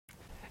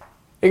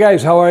Hey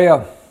guys, how are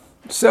you?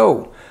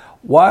 So,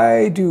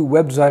 why do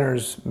web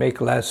designers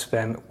make less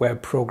than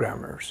web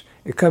programmers?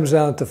 It comes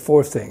down to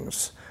four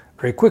things.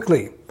 Very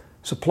quickly,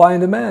 supply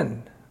and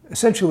demand.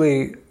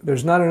 Essentially,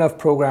 there's not enough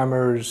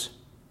programmers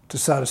to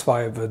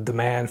satisfy the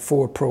demand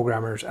for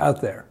programmers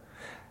out there.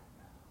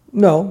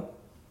 No,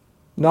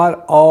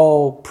 not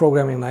all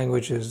programming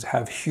languages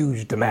have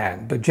huge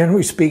demand, but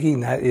generally speaking,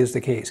 that is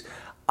the case.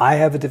 I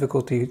have a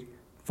difficulty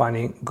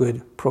finding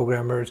good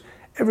programmers.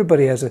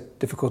 Everybody has a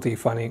difficulty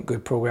finding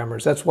good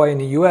programmers. That's why in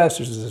the US,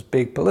 there's this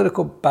big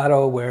political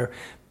battle where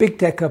big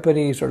tech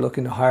companies are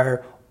looking to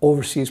hire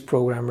overseas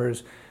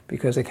programmers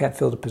because they can't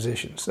fill the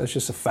positions. That's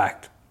just a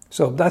fact.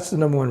 So that's the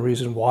number one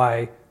reason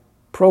why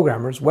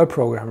programmers, web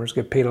programmers,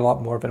 get paid a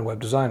lot more than web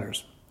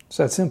designers. It's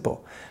that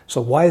simple.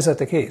 So why is that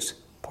the case?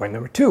 Point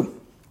number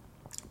two,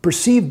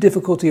 perceived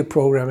difficulty of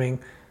programming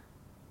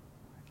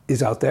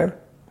is out there.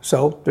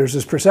 So there's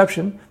this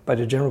perception by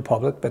the general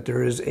public that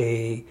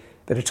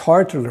that it's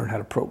hard to learn how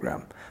to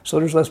program. So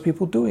there's less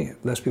people doing it,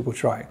 less people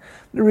trying.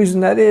 The reason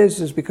that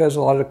is because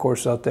a lot of the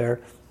courses out there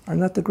are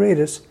not the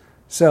greatest.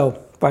 So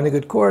find a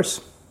good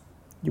course,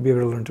 you'll be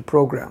able to learn to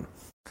program.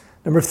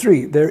 Number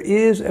three, there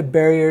is a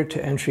barrier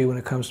to entry when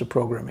it comes to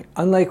programming.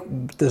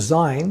 Unlike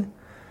design,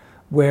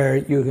 where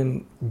you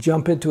can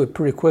jump into it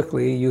pretty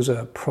quickly, use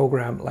a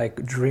program like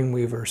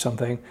Dreamweaver or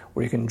something,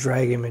 where you can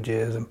drag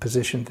images and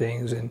position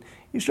things, and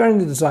you're starting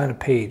to design a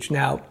page.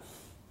 Now,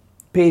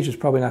 page is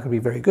probably not going to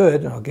be very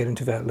good, and I'll get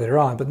into that later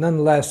on, but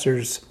nonetheless,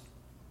 there's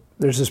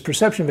this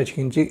perception that you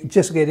can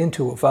just get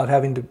into without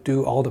having to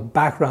do all the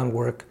background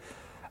work,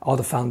 all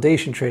the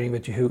foundation training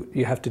that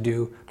you have to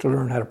do to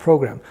learn how to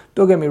program.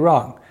 Don't get me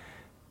wrong,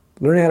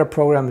 learning how to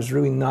program is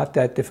really not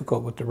that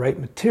difficult with the right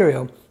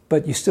material,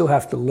 but you still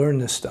have to learn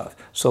this stuff.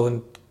 So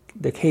in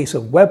the case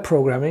of web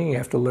programming, you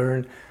have to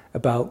learn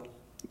about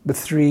the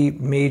three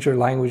major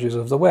languages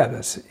of the web.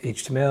 That's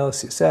HTML,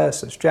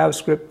 CSS, that's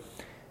JavaScript.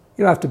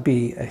 You don't have to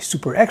be a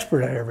super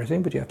expert at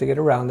everything, but you have to get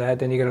around that.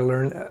 Then you got to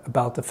learn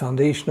about the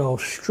foundational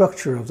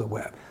structure of the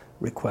web.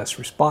 Request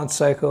response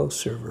cycle,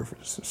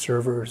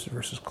 servers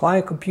versus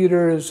client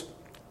computers,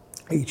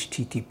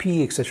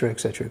 HTTP, etc.,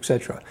 etc.,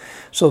 etc.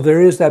 So there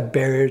is that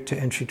barrier to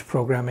entry to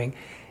programming.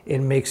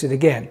 It makes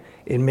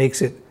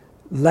it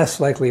less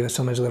likely that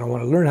somebody's going to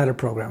want to learn how to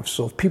program.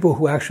 So people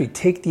who actually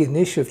take the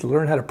initiative to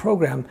learn how to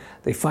program,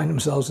 they find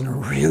themselves in a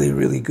really,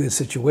 really good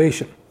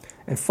situation.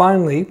 And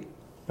finally,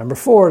 number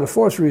four, the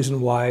fourth reason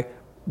why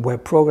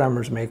web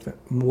programmers make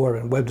more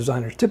than web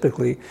designers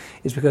typically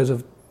is because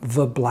of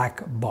the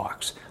black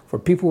box. For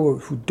people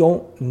who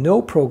don't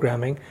know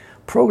programming,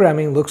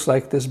 programming looks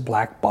like this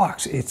black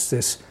box. It's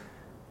this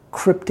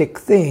cryptic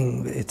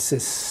thing. It's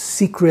this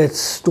secret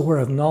store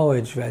of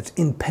knowledge that's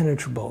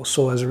impenetrable.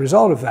 So as a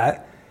result of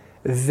that,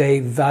 they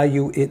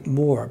value it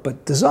more.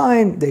 But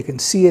design, they can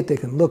see it, they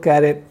can look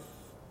at it.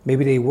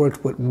 Maybe they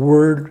worked with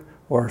Word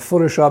or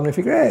Photoshop and they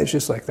figure, hey, it's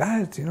just like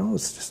that,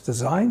 it's just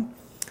design.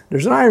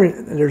 There's an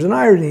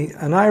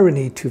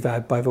irony to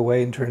that, by the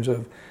way, in terms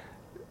of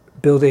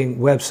building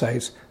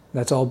websites.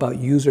 That's all about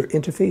user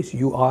interface,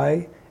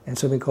 UI, and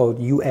something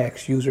called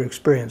UX, user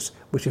experience,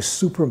 which is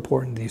super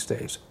important these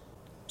days.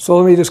 So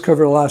let me just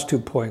cover the last 2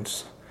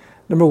 points.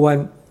 Number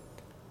one,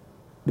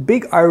 the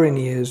big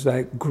irony is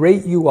that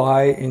great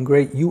UI and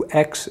great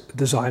UX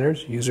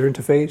designers, user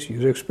interface,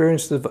 user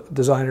experience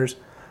designers,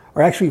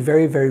 are actually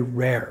very, very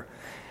rare.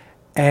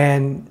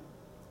 And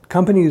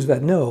companies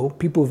that know,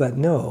 people that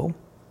know,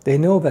 they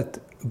know that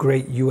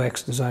great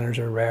UX designers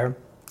are rare,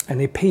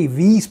 and they pay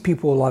these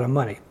people a lot of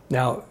money.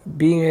 Now,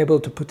 being able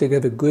to put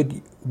together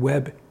good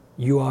web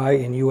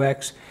UI and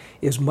UX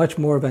is much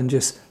more than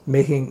just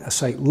making a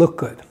site look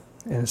good.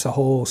 And it's a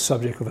whole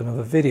subject of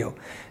another video.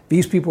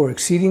 These people are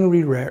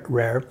exceedingly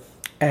rare,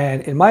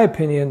 and in my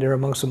opinion, they're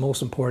amongst the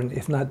most important,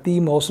 if not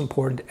the most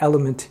important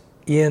element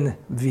in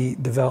the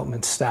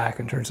development stack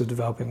in terms of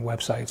developing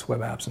websites, web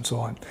apps, and so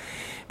on.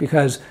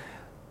 Because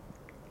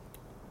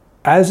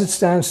as it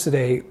stands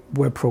today,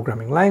 web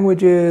programming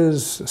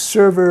languages,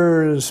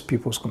 servers,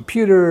 people's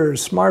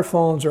computers,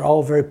 smartphones are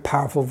all very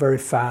powerful, very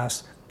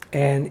fast.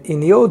 And in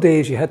the old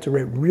days, you had to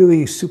write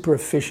really super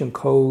efficient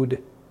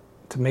code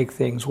to make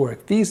things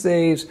work. These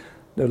days,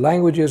 the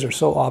languages are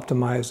so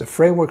optimized, the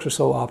frameworks are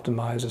so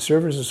optimized, the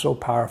servers are so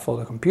powerful,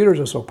 the computers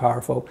are so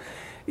powerful.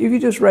 If you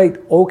just write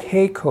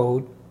okay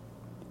code,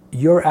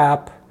 your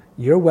app,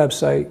 your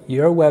website,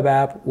 your web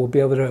app will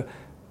be able to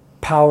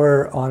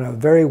power on a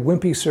very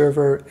wimpy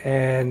server,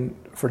 and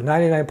for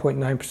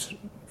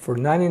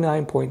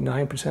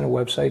 99.9% of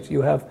websites,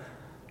 you have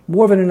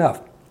more than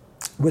enough.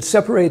 What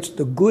separates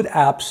the good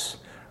apps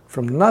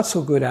from not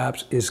so good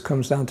apps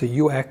comes down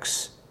to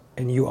UX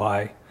and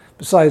UI,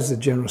 besides the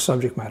general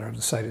subject matter of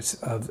the site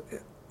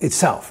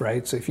itself,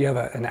 right? So if you have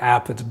an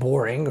app that's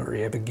boring, or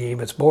you have a game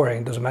that's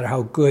boring, it doesn't matter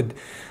how good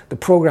the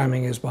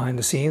programming is behind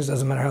the scenes,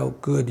 doesn't matter how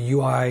good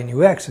UI and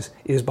UX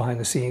is behind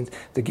the scenes,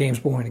 the game's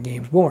boring,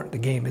 the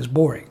game is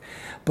boring.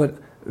 But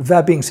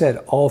that being said,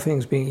 all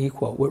things being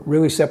equal, what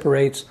really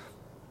separates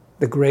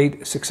the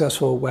great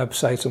successful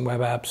websites and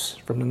web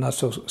apps from the not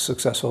so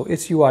successful,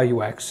 it's UI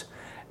UX.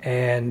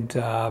 And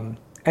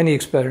any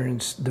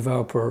experienced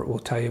developer will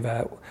tell you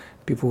that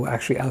people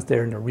actually out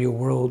there in the real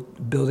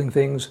world building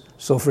things.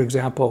 So for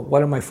example,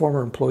 one of my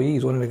former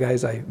employees, one of the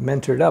guys I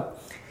mentored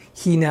up,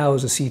 he now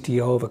is a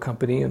CTO of a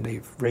company and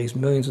they've raised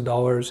millions of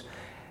dollars.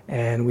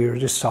 And we were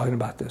just talking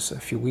about this a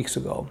few weeks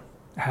ago,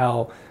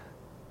 how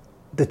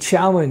the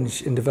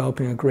challenge in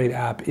developing a great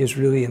app is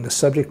really in the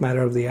subject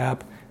matter of the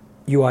app,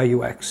 UI,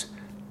 UX.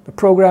 The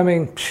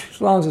programming,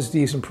 as long as it's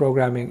decent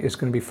programming, it's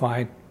going to be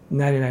fine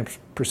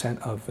 99%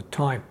 of the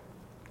time.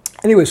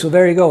 Anyway, so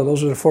there you go.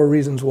 Those are the 4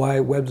 reasons why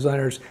web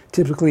designers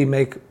typically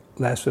make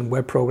less than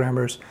web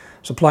programmers.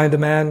 Supply and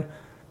demand,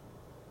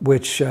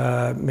 which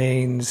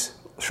means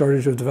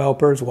shortage of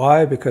developers.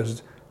 Why?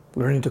 Because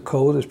learning to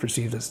code is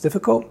perceived as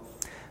difficult.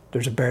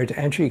 There's a barrier to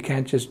entry. You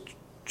can't just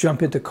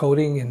jump into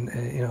coding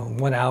in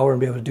 1 hour and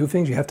be able to do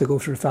things. You have to go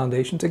through the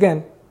foundations.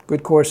 Again,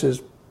 good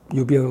courses,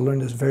 you'll be able to learn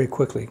this very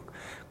quickly.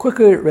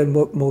 Quicker than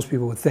most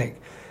people would think.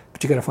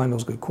 But you got to find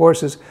those good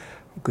courses,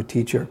 a good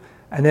teacher.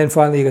 And then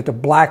finally, you get the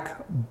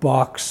black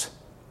box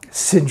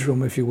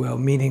syndrome, if you will,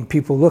 meaning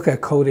people look at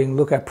coding,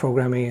 look at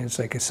programming, and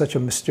it's such a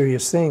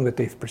mysterious thing that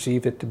they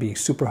perceive it to be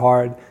super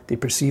hard. They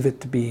perceive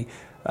it to be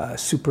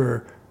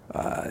super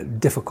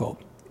difficult.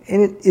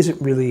 And it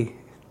isn't really,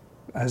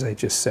 as I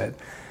just said.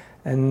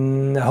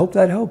 And I hope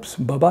that helps.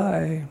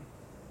 Bye-bye.